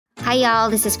Hi, y'all.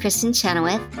 This is Kristen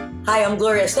Chenoweth. Hi, I'm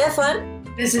Gloria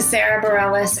Estefan. This is Sarah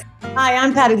Bareilles. Hi,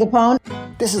 I'm Patti LuPone.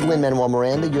 This is Lin-Manuel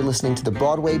Miranda. You're listening to the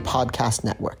Broadway Podcast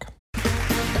Network.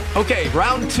 Okay,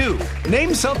 round two.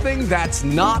 Name something that's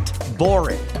not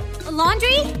boring. A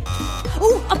laundry?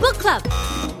 Ooh, a book club.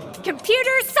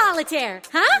 Computer solitaire,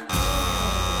 huh?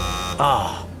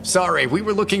 Ah, sorry, we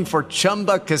were looking for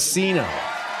Chumba Casino.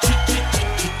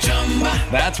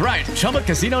 That's right,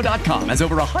 ChumbaCasino.com has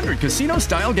over 100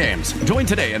 casino-style games. Join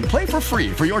today and play for free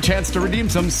for your chance to redeem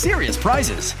some serious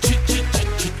prizes.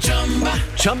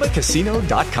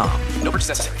 ChumbaCasino.com. No purchase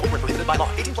necessary. Void where prohibited by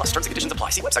law. 18+ terms and conditions apply.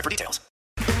 See website for details.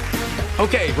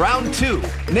 Okay, round two.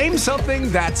 Name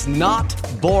something that's not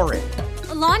boring.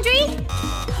 A laundry?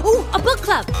 Ooh, a book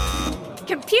club.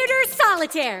 Computer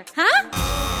solitaire, huh?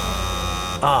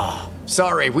 Ah,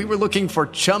 sorry, we were looking for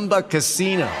Chumba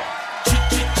Casino.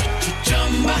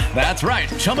 That's right,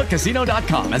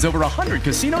 ChumbaCasino.com has over 100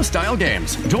 casino-style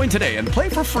games. Join today and play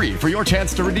for free for your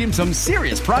chance to redeem some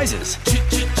serious prizes.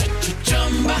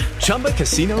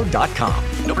 ChumbaCasino.com.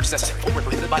 No purchase necessary. Void where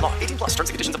prohibited by law. 18+ terms and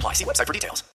conditions apply. See website for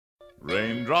details.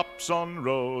 Raindrops on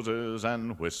roses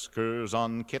and whiskers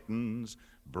on kittens,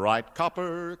 bright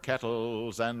copper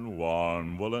kettles and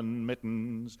warm woolen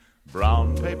mittens,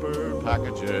 brown paper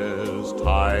packages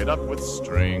tied up with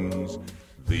strings.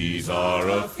 These are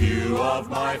a few of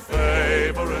my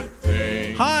favorite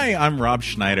things. Hi, I'm Rob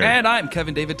Schneider. And I'm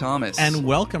Kevin David Thomas. And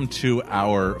welcome to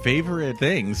our favorite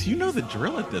things. You know the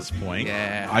drill at this point.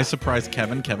 Yeah. I surprise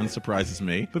Kevin. Kevin surprises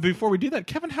me. But before we do that,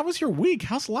 Kevin, how was your week?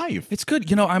 How's life? It's good.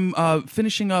 You know, I'm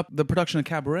finishing up the production of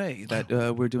Cabaret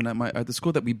that we're doing at the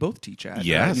school that we both teach at.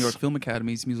 Yes. New York Film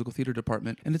Academy's musical theater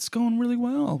department. And it's going really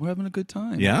well. We're having a good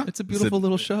time. Yeah? It's a beautiful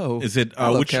little show. Is it I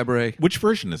love which Cabaret. Which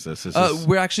version is this?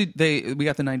 We're actually we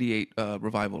got the 98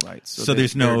 revival rights. So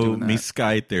there's no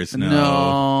Miskite, there's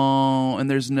and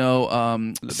there's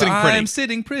no Sitting Pretty. I'm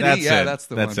Sitting Pretty. That's yeah, it. that's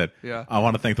the That's one. it. Yeah. I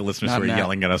want to thank the listeners who are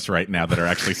yelling at us right now that are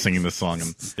actually singing the song,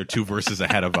 and they're 2 verses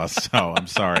ahead of us, so I'm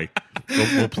sorry.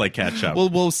 We'll play catch up.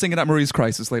 We'll sing it at Marie's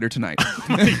Crisis later tonight.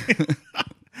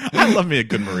 I love me a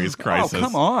good Marie's Crisis. Oh,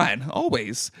 come on.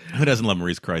 Always. Who doesn't love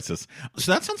Marie's Crisis?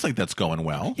 So that sounds like that's going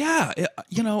well. Yeah,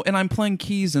 and I'm playing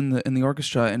keys in the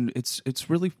orchestra, and it's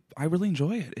really, I really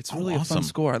enjoy it. It's really a fun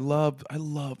score. I love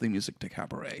the music to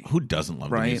Cabaret. Who doesn't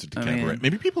love the music to Cabaret?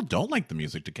 Maybe people don't like the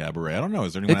music to Cabaret. I don't know.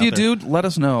 Is there anyone If you out there? do, let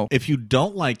us know. If you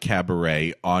don't like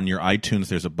Cabaret, on your iTunes,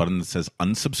 there's a button that says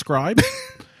unsubscribe,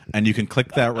 and you can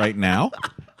click that right now.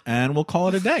 And we'll call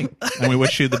it a day. And we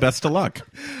wish you the best of luck.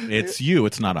 It's you,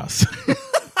 it's not us.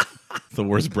 It's the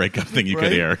worst breakup thing you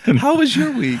could hear. How was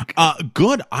your week?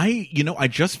 Good. I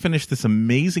just finished this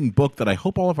amazing book that I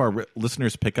hope all of our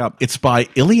listeners pick up. It's by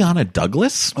Ileana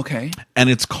Douglas. Okay. And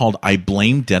it's called I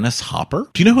Blame Dennis Hopper.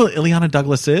 Do you know who Ileana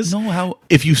Douglas is? No, how?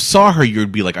 If you saw her,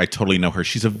 you'd be like, I totally know her.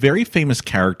 She's a very famous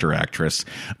character actress.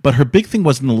 But her big thing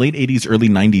was in the late 80s, early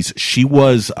 90s, she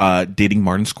was dating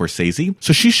Martin Scorsese.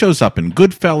 So she shows up in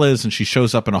Goodfellas, and she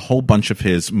shows up in a whole bunch of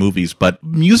his movies. But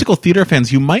musical theater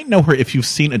fans, you might know her if you've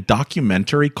seen a documentary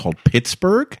called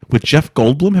Pittsburgh with Jeff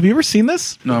Goldblum. Have you ever seen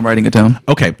this? No, I'm writing it down.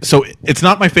 Okay, so it's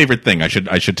not my favorite thing. I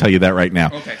should tell you that right now.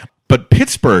 Okay. But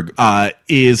Pittsburgh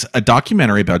is a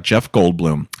documentary about Jeff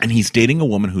Goldblum, and he's dating a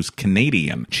woman who's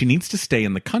Canadian. She needs to stay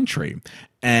in the country,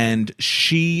 and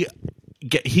he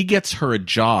gets her a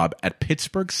job at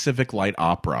Pittsburgh Civic Light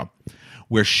Opera,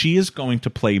 where she is going to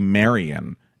play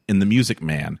Marion in The Music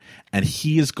Man, and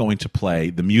he is going to play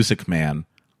the Music Man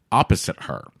opposite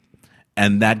her.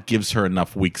 And that gives her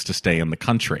enough weeks to stay in the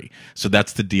country. So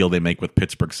that's the deal they make with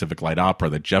Pittsburgh Civic Light Opera,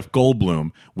 that Jeff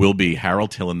Goldblum will be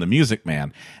Harold Hill in The Music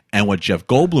Man. And what Jeff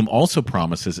Goldblum also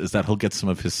promises is that he'll get some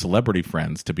of his celebrity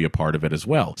friends to be a part of it as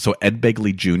well. So Ed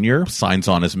Begley Jr. signs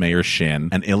on as Mayor Shin,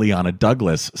 and Ileana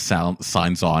Douglas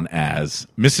signs on as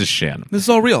Mrs. Shin. This is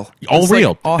all real. All It's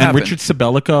real. Like, all and happened. Richard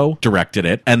Sebelico directed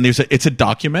it. And it's a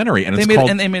documentary. And they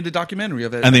made a documentary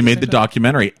of it. And they made the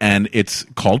documentary, and it's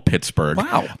called Pittsburgh.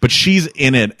 Wow. But she's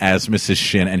in it as Mrs.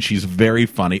 Shin, and she's very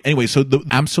funny. Anyway, so the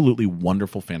absolutely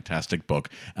wonderful, fantastic book,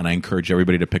 and I encourage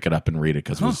everybody to pick it up and read it,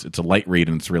 because it's a light read,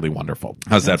 and it's really wonderful.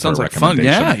 How's that for a sounds like fun.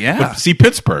 recommendation? Yeah. But see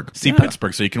Pittsburgh.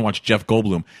 Pittsburgh, so you can watch Jeff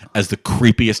Goldblum as the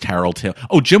creepiest Harold Hill.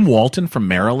 Oh, Jim Walton from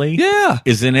Merrily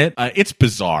is in it. It's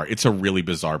bizarre. It's a really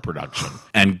bizarre production.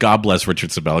 And God bless Richard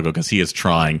Sebelico, because he is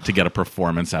trying to get a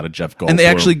performance out of Jeff Goldblum. And they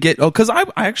actually get because I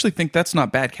actually think that's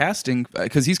not bad casting,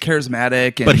 because he's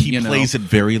charismatic. And, but he plays it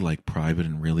very like private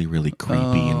and really, really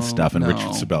creepy and stuff. And no. Richard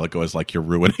Sebelico is like, you're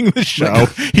ruining the show.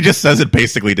 He just says it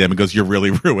basically to him and goes, you're really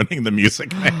ruining the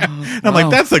Music Man. And I'm like,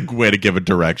 that's a way to give a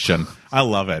direction. I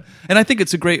love it. And I think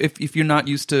it's a great if you're not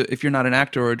used to if you're not an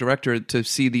actor or a director to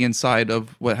see the inside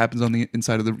of what happens on the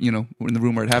inside of the in the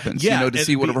room where it happens. Yeah, to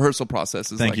see what a rehearsal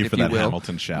process is thank like. you if for that will.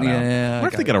 Hamilton shout Yeah, out.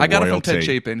 What if they get a I got it from royalty? Ted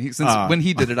Chapin. When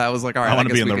he did it, I was like, all right, I want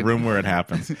to guess be in we the can- room where it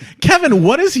happens. Kevin,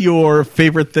 what is your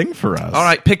favorite thing for us? All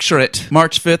right, picture it.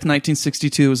 March 5th,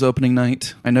 1962 was opening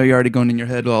night. I know you're already going in your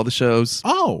head with all the shows.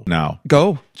 Oh no,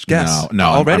 Go. Guess. no,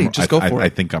 Already. I'm- Just go for I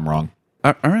it. think I'm wrong.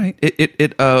 All right.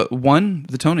 It won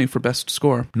the Tony for best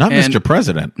score. Not And- Mr.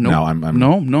 President. Nope. No,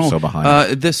 I'm no. so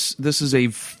behind. This is a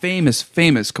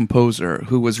famous composer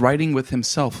who was writing with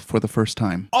himself for the first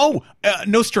time.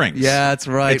 No strings. Yeah, that's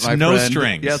right. It's my no friend.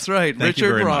 strings. Yeah, that's right. Thank you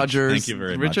Richard very much. Rodgers. Thank you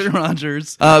very much. Richard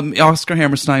Rodgers. Oscar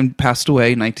Hammerstein passed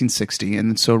away in 1960,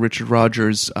 and so Richard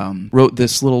Rodgers wrote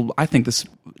this this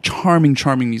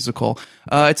charming musical.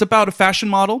 It's about a fashion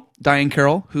model, Diane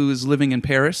Carroll, who is living in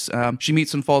Paris. She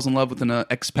meets and falls in love with an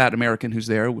expat American who's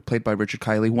there, played by Richard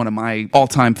Kiley, one of my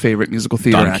all-time favorite musical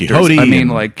theater Don actors. Quixote I mean,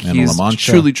 and he's La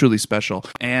Mancha. truly special.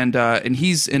 And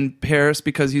he's in Paris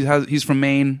because he's from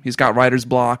Maine. He's got writer's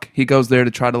block. He goes there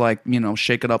to try to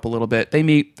shake it up a little bit. They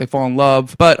meet, they fall in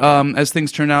love, but as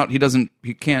things turn out, he doesn't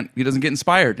get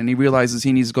inspired, and he realizes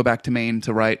he needs to go back to Maine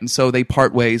to write, and so they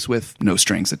part ways with no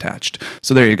strings attached.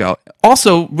 So there you go.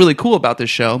 Also, really cool about this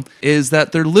show is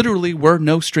that there literally were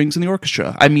no strings in the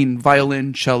orchestra. I mean,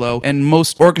 violin, cello, and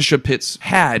most orchestra pits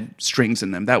had strings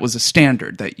in them. That was a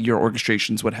standard that your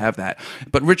orchestrations would have that.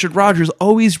 But Richard Rodgers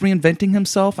always reinventing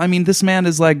himself. I mean, this man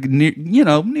is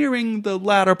nearing the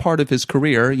latter part of his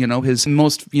career, his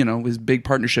big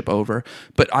partnership over.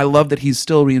 But I love that he's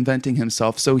still reinventing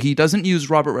himself. So he doesn't use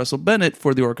Robert Russell Bennett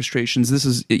for the orchestrations. This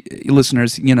is,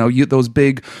 listeners, those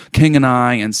big King and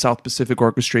I and South Pacific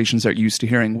orchestrations that you're used to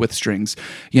hearing with strings.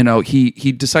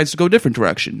 He decides to go a different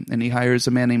direction, and he hires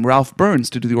a man named Ralph Burns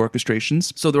to do the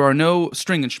orchestrations. So there are no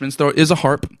string instruments. There is a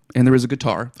harp and there is a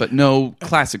guitar, but no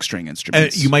classic string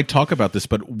instruments. You might talk about this,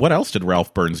 but what else did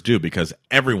Ralph Burns do? Because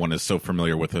everyone is so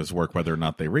familiar with his work, whether or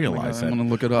not they realize it. I'm going to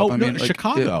look it up.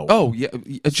 Chicago.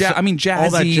 Jazzy.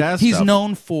 All that jazz He's stuff.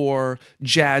 known for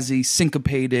jazzy,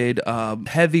 syncopated,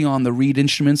 heavy on the reed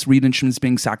instruments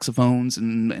being saxophones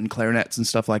and clarinets and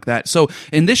stuff like that. So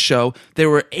in this show, there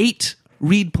were 8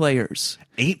 reed players.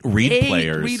 8 reed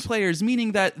players. Reed players,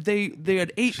 meaning that they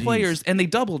had 8 players and they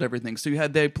doubled everything. So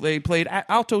they played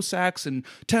alto sax and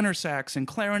tenor sax and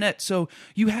clarinet. So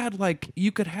you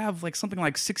could have something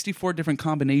like 64 different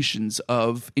combinations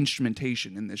of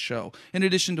instrumentation in this show, in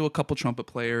addition to a couple trumpet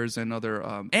players and other.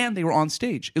 And they were on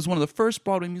stage. It was one of the first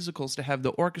Broadway musicals to have the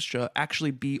orchestra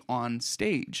actually be on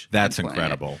stage. That's and playing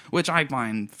incredible. it, which I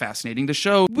find fascinating. The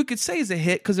show we could say is a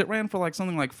hit because it ran for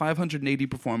something like 580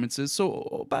 performances.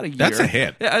 So about a year. That's a hit.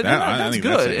 Yeah, that's I think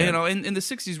good. that's a hit. In the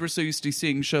 60s, we're so used to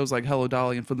seeing shows like Hello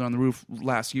Dolly and Fiddler on the Roof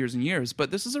last years and years.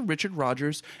 But this is a Richard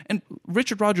Rodgers, and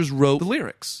Richard Rodgers wrote the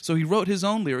lyrics. So he wrote his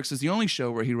own lyrics. It's the only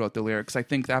show where he wrote the lyrics. I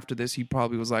think after this, he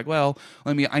probably was like, well,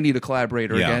 I need a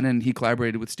collaborator again. And he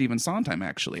collaborated with Stephen Sondheim,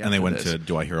 actually. And they went this. to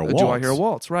Do I Hear a Waltz? Do I Hear a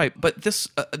Waltz, right. But this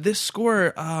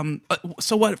score,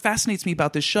 so what fascinates me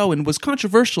about this show, and was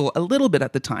controversial a little bit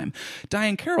at the time,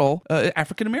 Diane Carroll,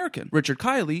 African-American. Richard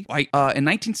Kiley, white. In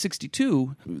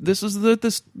 1962, this is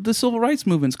the civil rights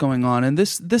movement's going on, and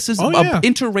this is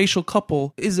interracial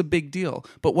couple is a big deal.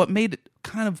 But what made it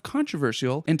kind of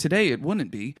controversial, and today it wouldn't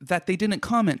be, that they didn't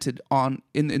comment on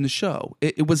in the show.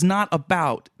 It was not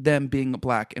about them being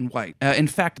black and white. In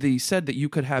fact, they said that you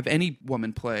could have any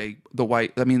woman play the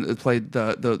white. I mean, play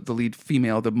the lead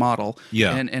female, the model.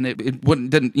 Yeah, and it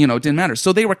didn't matter.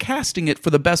 So they were casting it for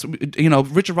the best.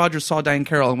 Richard Rodgers saw Diane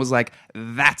Carroll and was like,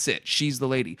 "That's it. She's the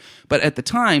lady." But at the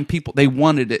time, they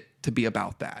wanted it to be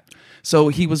about that. So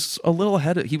he was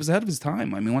ahead of his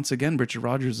time. I mean, once again, Richard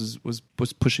Rodgers was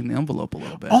pushing the envelope a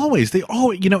little bit. Always.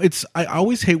 I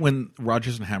always hate when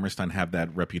Rodgers and Hammerstein have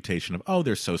that reputation of,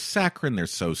 they're so saccharine, they're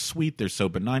so sweet, they're so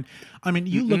benign. I mean,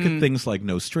 you look at things like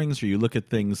No Strings, or you look at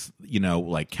things,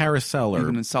 like Carousel or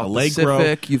even in South Allegro.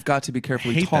 Pacific, you've got to be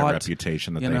carefully I hate taught. that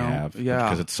reputation that they have. Yeah.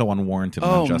 Because it's so unwarranted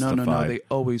and Oh, unjustified. no. They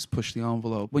always push the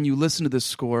envelope. When you listen to this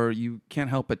score, you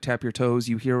can't help but tap your toes.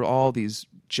 You hear all these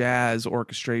jazz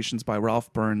orchestrations by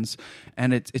Ralph Burns,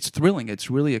 and it's thrilling. It's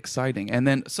really exciting. And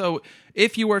then, so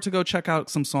if you were to go check out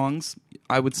some songs,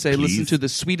 I would say listen to The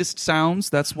Sweetest Sounds.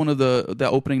 That's one of the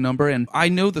opening number, and I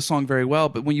know the song very well,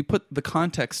 but when you put the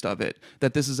context of it,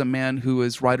 that this is a man who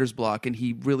is writer's block, and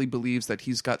he really believes that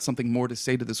he's got something more to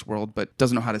say to this world, but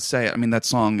doesn't know how to say it. I mean, that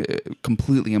song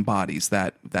completely embodies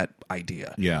that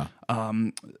idea. Yeah.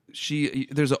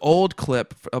 there's an old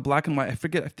clip, a black and white. I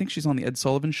think she's on the Ed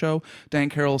Sullivan Show. Diane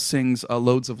Carroll sings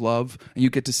 "Loads of Love," and you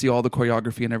get to see all the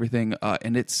choreography and everything.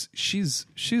 And she's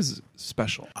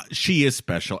special. She is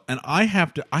special, and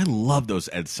I love those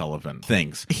Ed Sullivan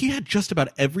things. He had just about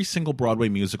every single Broadway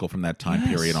musical from that time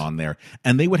period on there,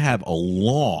 and they would have a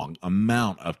long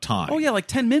amount of time. Oh yeah, like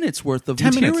 10 minutes worth of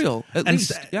material at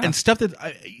least. And stuff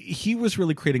that he was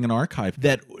really creating an archive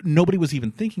that nobody was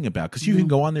even thinking about, because you can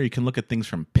go on there, you can look at things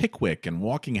from Pickwick and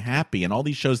Walking Happy and all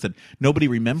these shows that nobody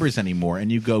remembers anymore,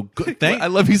 and you go, good. I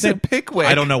love you said Pickwick.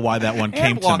 I don't know why that one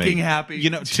came to me. Walking Happy. You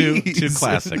know, two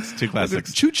classics.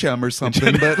 Choo-Chum or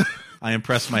something, but I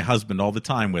impress my husband all the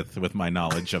time with my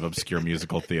knowledge of obscure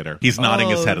musical theater. He's nodding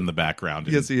his head in the background.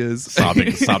 Yes, he is.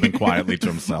 Sobbing quietly to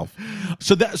himself.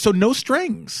 So no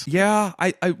strings. Yeah,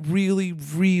 I really,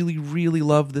 really, really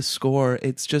love this score.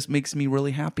 It just makes me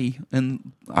really happy,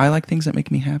 and I like things that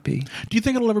make me happy. Do you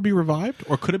think it'll ever be revived,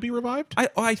 or could it be revived?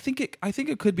 I think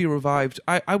it could be revived.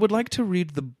 I would like to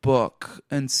read the book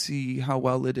and see how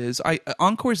well it is.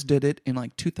 Encores did it in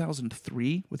like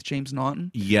 2003 with James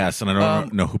Naughton. Yes, and I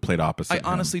don't know who played opposite. I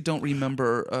honestly don't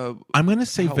remember. I'm going to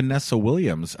say Vanessa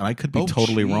Williams, and I could be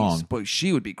totally wrong. Boy,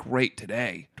 she would be great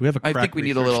today. Do we have a I crack think we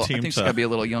need a little. I team think she's got to be a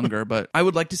little younger, but I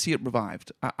would like to see it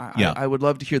revived. I would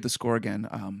love to hear the score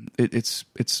again. It's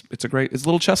a great. It's a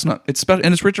little chestnut. It's special,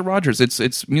 and it's Richard Rodgers.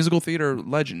 It's musical theater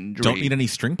legend. Don't need any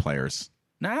string players.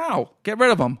 Now get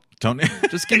rid of them. Don't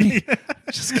just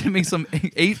give me some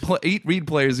eight reed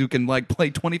players who can like play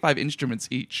 25 instruments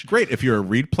each. Great. If you're a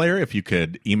reed player, if you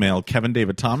could email Kevin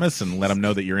David Thomas and let him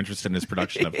know that you're interested in his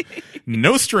production of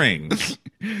No Strings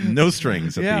at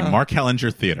the Mark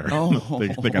Hellinger Theater. Oh.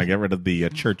 They're going to get rid of the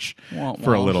church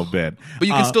for a little bit, but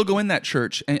you can still go in that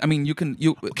church. And I mean, can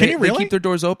you really? They keep their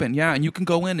doors open? Yeah, and you can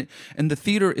go in, and the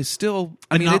theater is still.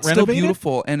 It's still renovated?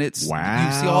 beautiful, and it's wow.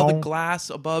 You see all the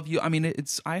glass above you. I mean,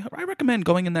 I recommend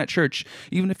going in that church,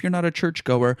 even if you're not a church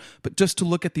goer, but just to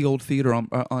look at the old theater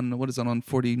on what is it, on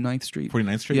 49th Street.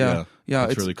 49th Street, yeah.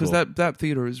 That's really cool. Because that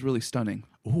theater is really stunning.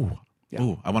 Ooh. Yeah.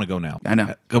 Ooh, I want to go now. I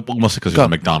know. Mostly because there's a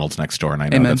McDonald's next door, and I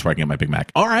know that's where I can get my Big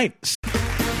Mac. All right.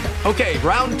 Okay,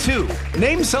 round two.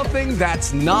 Name something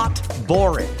that's not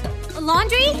boring. A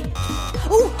laundry?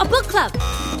 Ooh, a book club.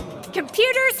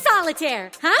 Computer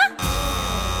solitaire,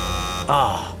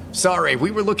 huh? Sorry,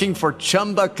 we were looking for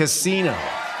Chumba Casino.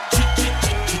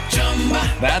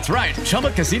 That's right.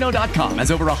 ChumbaCasino.com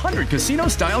has over 100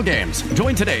 casino-style games.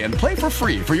 Join today and play for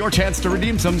free for your chance to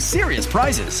redeem some serious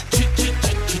prizes.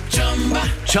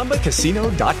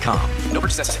 ChumbaCasino.com. No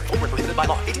purchase necessary. Void where prohibited by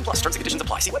law. 18+ terms and conditions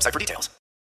apply. See website for details.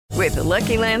 With the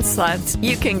Lucky Land Slots,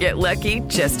 you can get lucky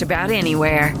just about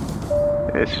anywhere.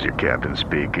 This is your captain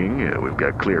speaking. We've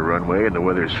got clear runway and the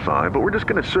weather's fine, but we're just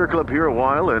going to circle up here a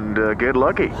while and get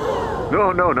lucky.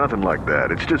 No, nothing like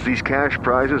that. It's just these cash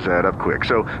prizes add up quick.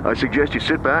 So I suggest you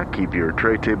sit back, keep your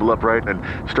tray table upright, and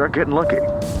start getting lucky.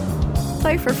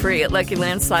 Play for free at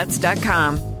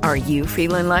LuckyLandSlots.com. Are you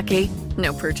feeling lucky?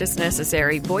 No purchase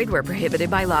necessary. Void where prohibited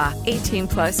by law.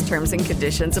 18+ terms and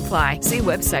conditions apply. See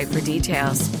website for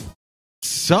details.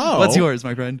 So, what's yours,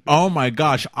 my friend? Oh my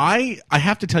gosh, I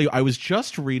have to tell you, I was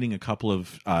just reading a couple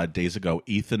of days ago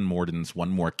Ethan Morden's One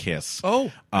More Kiss.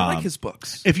 Oh, I like his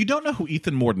books. If you don't know who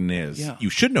Ethan Morden is,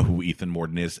 you should know who Ethan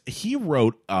Morden is. He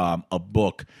wrote a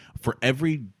book for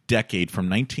every decade from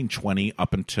 1920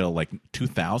 up until like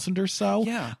 2000 or so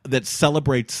that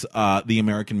celebrates the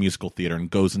American musical theater and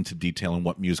goes into detail on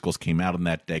what musicals came out in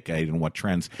that decade and what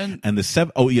trends. And the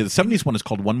 70s one is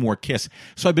called One More Kiss.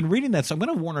 So I've been reading that, so I'm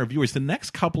going to warn our viewers, the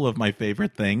next couple of my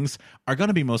favorite things are going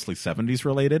to be mostly 70s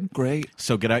related. Great.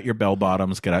 So get out your bell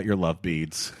bottoms, get out your love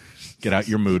beads, get out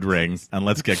your mood ring, and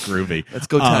let's get groovy. Let's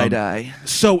go tie-dye.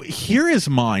 So here is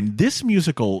mine. This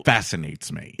musical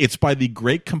fascinates me. It's by the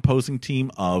great composing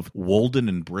team of Walden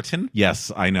and Britton.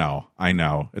 Yes, I know.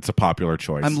 It's a popular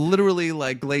choice. I'm literally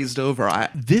like glazed over.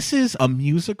 This is a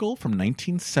musical from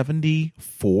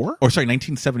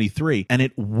 1973, and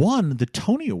it won the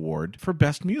Tony Award for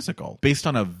Best Musical, based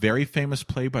on a very famous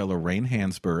play by Lorraine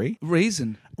Hansberry.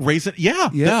 Raisin,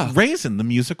 yeah. Raisin, the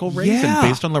musical Raisin,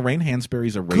 based on Lorraine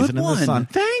Hansberry's A Raisin in the Sun.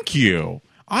 Thank you.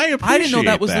 I appreciate I didn't know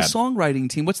that was the songwriting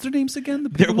team. What's their names again?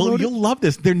 Well, you'll love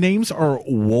this. Their names are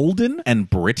Walden and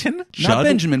Britton. Not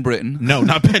Benjamin Britten. No,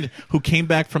 not Ben, who came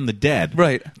back from the dead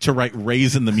to write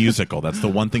Raisin the musical. That's the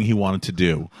one thing he wanted to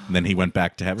do. And then he went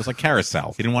back to have, it was like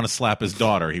Carousel. He didn't want to slap his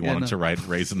daughter. He wanted to write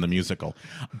Raisin the musical.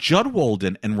 Judd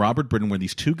Walden and Robert Britton were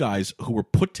these two guys who were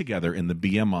put together in the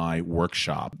BMI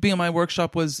workshop. BMI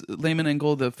workshop was Lehman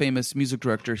Engel, the famous music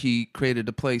director. He created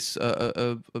a place,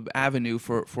 a avenue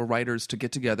for writers to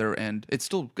get together together, and it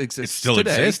still exists. It still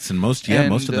today. exists, and most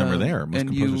of them are there. Most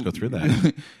composers go through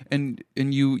that. and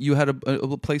you had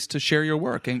a place to share your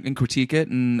work and critique it,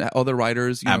 and other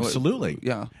writers. Absolutely,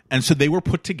 yeah. And so they were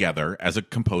put together as a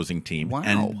composing team. Wow.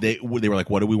 And they were like,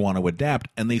 what do we want to adapt?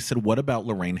 And they said, what about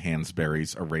Lorraine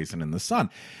Hansberry's A Raisin in the Sun?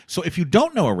 So if you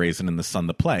don't know A Raisin in the Sun,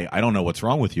 the play, I don't know what's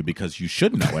wrong with you, because you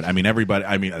should know it. I mean,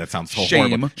 everybody, that sounds so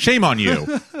horrible. Shame on you.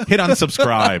 Hit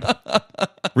unsubscribe.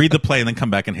 Read the play and then come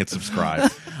back and hit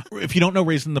subscribe. If you don't know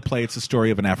Raisin the Play, it's a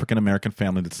story of an African-American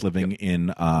family that's living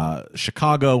in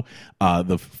Chicago.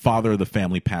 The father of the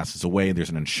family passes away. There's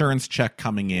an insurance check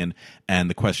coming in, and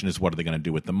the question is, what are they going to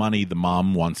do with the money? The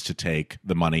mom wants to take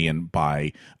the money and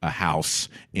buy a house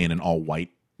in an all-white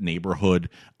neighborhood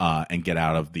and get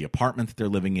out of the apartment that they're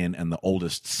living in, and the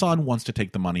oldest son wants to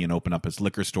take the money and open up his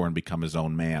liquor store and become his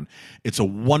own man. It's a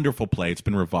wonderful play. It's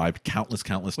been revived countless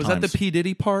times. Was that the P.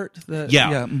 Diddy part?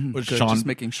 Yeah. Good, just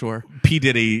making sure. P.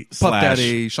 Diddy / Puff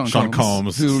Daddy Sean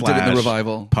Combs who did it in the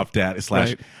revival. Puff Daddy /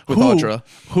 right. With Audra.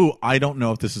 Who I don't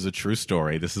know if this is a true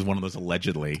story. This is one of those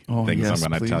allegedly things I'm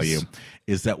going to tell you.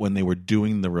 Is that when they were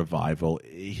doing the revival,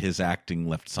 his acting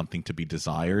left something to be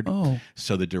desired.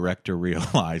 So the director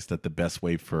realized that the best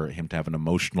way for him to have an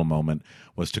emotional moment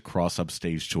was to cross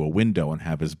upstage to a window and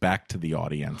have his back to the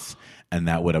audience, and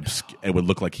that would it would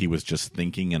look like he was just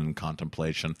thinking and in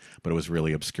contemplation, but it was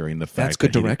really obscuring the fact that's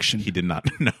good that direction. He did not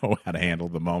know how to handle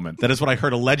the moment. That is what I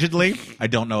heard allegedly. I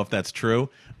don't know if that's true,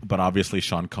 but obviously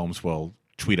Sean Combs will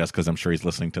tweet us, because I'm sure he's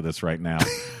listening to this right now.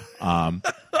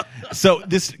 So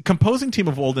this composing team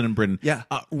of Walden and Brittain,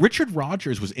 Richard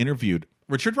Rodgers was interviewed.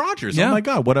 Richard Rodgers, oh my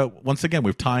God! Once again,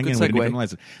 we're tying in. We didn't even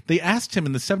realize it. They asked him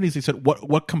in the 70s. They said,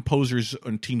 "What composers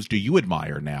and teams do you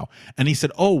admire now?" And he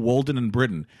said, "Oh, Walden and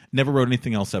Brittain. Never wrote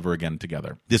anything else ever again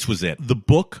together. This was it." The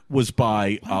book was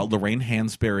by Lorraine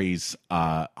Hansberry's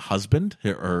husband.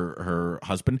 Her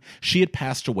husband. She had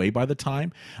passed away by the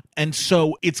time, and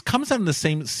so it comes out in the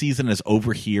same season as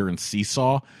Over Here and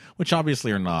Seesaw, which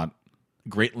obviously are not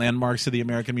great landmarks of the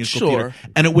American musical theater,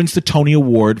 and it wins the Tony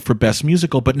Award for Best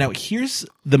Musical. But now here's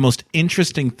the most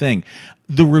interesting thing.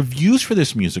 The reviews for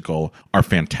this musical are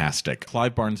fantastic.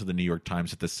 Clive Barnes of the New York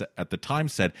Times at the time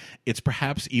said it's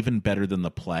perhaps even better than the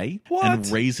play. What? And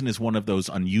Raisin is one of those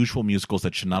unusual musicals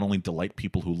that should not only delight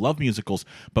people who love musicals,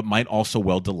 but might also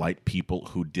well delight people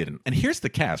who didn't. And here's the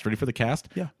cast. Ready for the cast?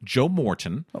 Yeah. Joe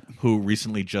Morton, who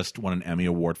recently just won an Emmy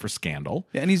Award for Scandal.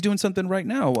 Yeah, and he's doing something right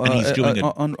now. And he's doing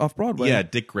on Off-Broadway. Yeah,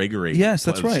 Dick Gregory. Yes,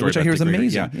 that's right, which I hear is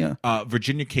amazing. Yeah.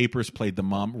 Virginia Capers played the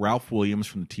mom. Ralph Williams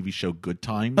from the TV show Good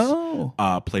Times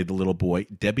played the little boy.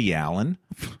 Debbie Allen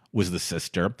was the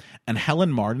sister, and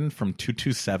Helen Martin from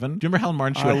 227. Do you remember Helen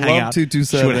Martin? She would hang out.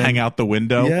 227. She would hang out the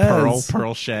window. Yes.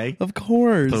 Pearl Shea, of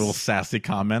course. The little sassy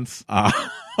comments.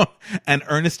 And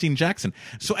Ernestine Jackson.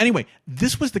 So anyway,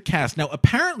 this was the cast. Now,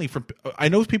 apparently, I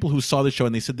know people who saw the show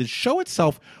and they said the show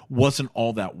itself wasn't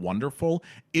all that wonderful.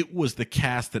 It was the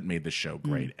cast that made the show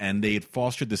great, and they had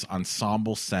fostered this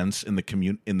ensemble sense in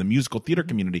the musical theater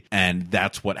community, and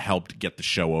that's what helped get the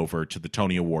show over to the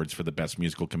Tony Awards for the Best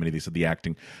Musical Committee. They said the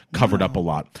acting covered up a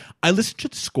lot. I listened to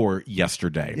the score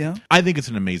yesterday. Yeah, I think it's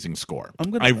an amazing score.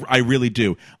 I really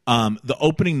do. The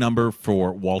opening number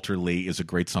for Walter Lee is a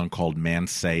great song called Man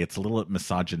Say. It's a little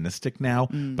misogynistic now,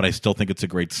 but I still think it's a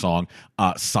great song.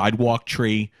 Sidewalk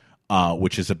Tree,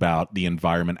 which is about the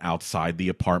environment outside the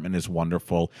apartment, is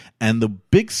wonderful. And the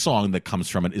big song that comes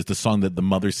from it is the song that the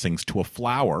mother sings to a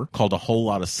flower called A Whole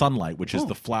Lot of Sunlight, which is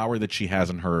the flower that she has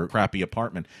in her crappy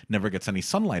apartment, never gets any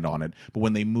sunlight on it. But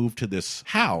when they move to this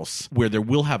house where there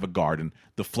will have a garden,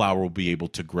 the flower will be able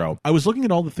to grow. I was looking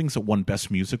at all the things that won Best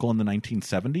Musical in the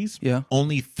 1970s. Yeah.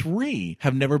 Only 3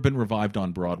 have never been revived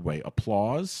on Broadway.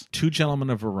 Applause, Two Gentlemen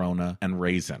of Verona, and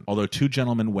Raisin. Although Two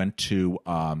Gentlemen went to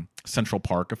Central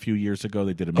Park a few years ago.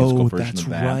 They did a musical version of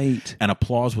that. Right. And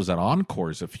Applause was at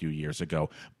Encores a few years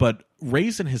ago. But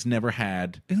Raisin has never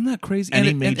had Isn't that crazy? any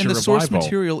and major the source revival.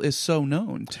 material is so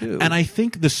known, too. And I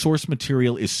think the source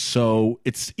material is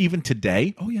it's even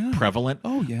today prevalent.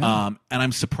 Oh, yeah. And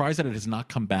I'm surprised that it has not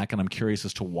come back, and I'm curious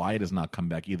as to why it has not come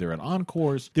back either at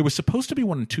Encores. There was supposed to be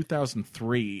one in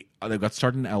 2003 that got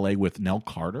started in L.A. with Nell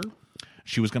Carter.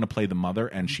 She was going to play the mother,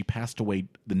 and she passed away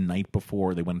the night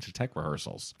before they went into tech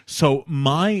rehearsals. So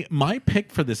my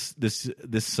pick for this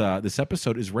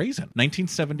episode is Raisin,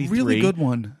 1973. Really good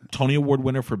one. Tony Award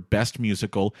winner for Best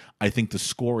Musical. I think the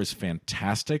score is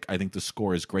fantastic. I think the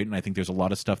score is great, and I think there's a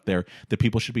lot of stuff there that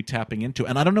people should be tapping into.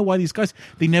 And I don't know why these guys,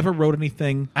 they never wrote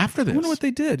anything after this. I wonder what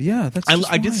they did. Yeah, that's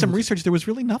I did some research. There was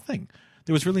really nothing.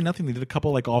 There was really nothing. They did a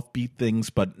couple like offbeat things,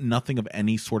 but nothing of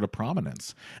any sort of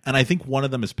prominence. And I think one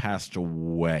of them has passed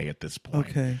away at this point.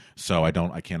 Okay. So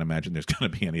I can't imagine there's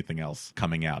going to be anything else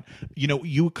coming out. You know,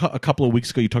 a couple of weeks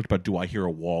ago, you talked about Do I Hear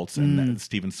a Waltz? And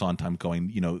Stephen Sondheim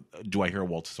going, you know, Do I Hear a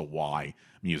Waltz is a why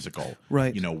musical.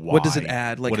 Right. You know, why? What does it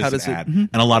add? Like, how does it add? And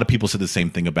a lot of people said the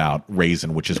same thing about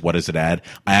Raisin, which is what does it add?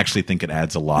 I actually think it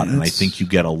adds a lot. And I think you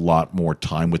get a lot more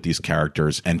time with these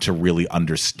characters and to really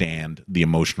understand the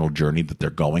emotional journey that they're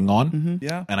going on.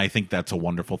 Yeah. And I think that's a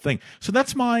wonderful thing. So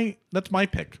that's my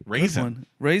pick. Raisin.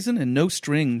 Raisin and No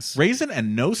Strings. Raisin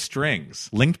and No Strings,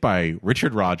 linked by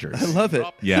Richard Rogers. I love it.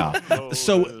 Yeah.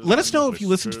 So let us know if you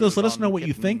listen to this. Let us know what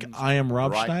you think. I am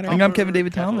Rob Schneider. And I'm Kevin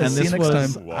David Talman. And See this you next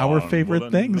was time. our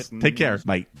favorite things. Take care.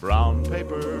 Bye. Brown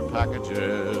paper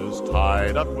packages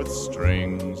tied up with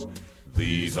strings.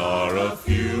 These are a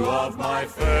few of my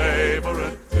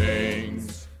favorite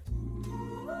things.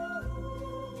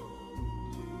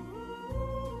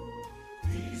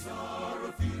 These are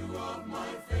a few of my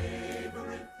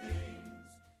favorite things.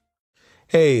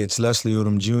 Hey, it's Leslie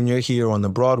Odom Jr. here on the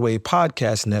Broadway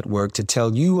Podcast Network to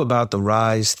tell you about the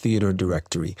Rise Theater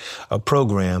Directory, a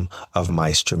program of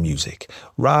Maestro Music.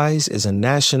 Rise is a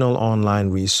national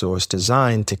online resource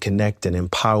designed to connect and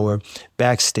empower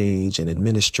backstage and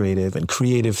administrative and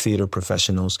creative theater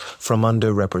professionals from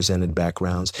underrepresented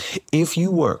backgrounds. If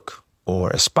you work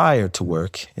or aspire to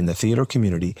work in the theater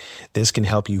community, this can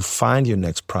help you find your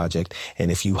next project. And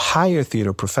if you hire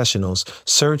theater professionals,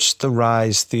 search the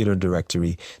Rise Theater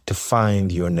Directory to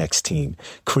find your next team.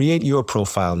 Create your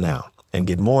profile now and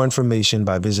get more information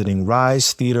by visiting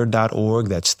risetheater.org.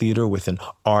 That's theater with an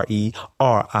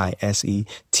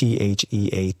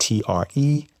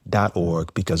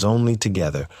RERISETHEATRE.org, because only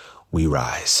together we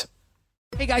rise.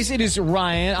 Hey guys, it is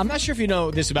Ryan. I'm not sure if you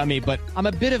know this about me, but I'm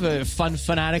a bit of a fun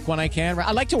fanatic when I can.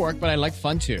 I like to work, but I like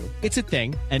fun too. It's a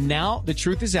thing. And now the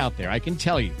truth is out there. I can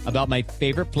tell you about my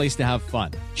favorite place to have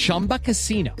fun. Chumba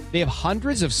Casino. They have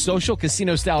hundreds of social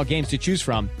casino style games to choose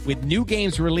from with new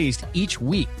games released each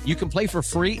week. You can play for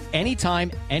free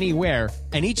anytime, anywhere.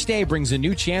 And each day brings a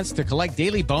new chance to collect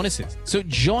daily bonuses. So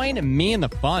join me in the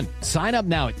fun. Sign up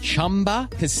now at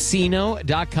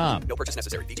ChumbaCasino.com. No purchase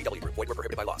necessary. VGW Group. Void where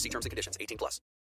prohibited by law. See terms and conditions. 18+.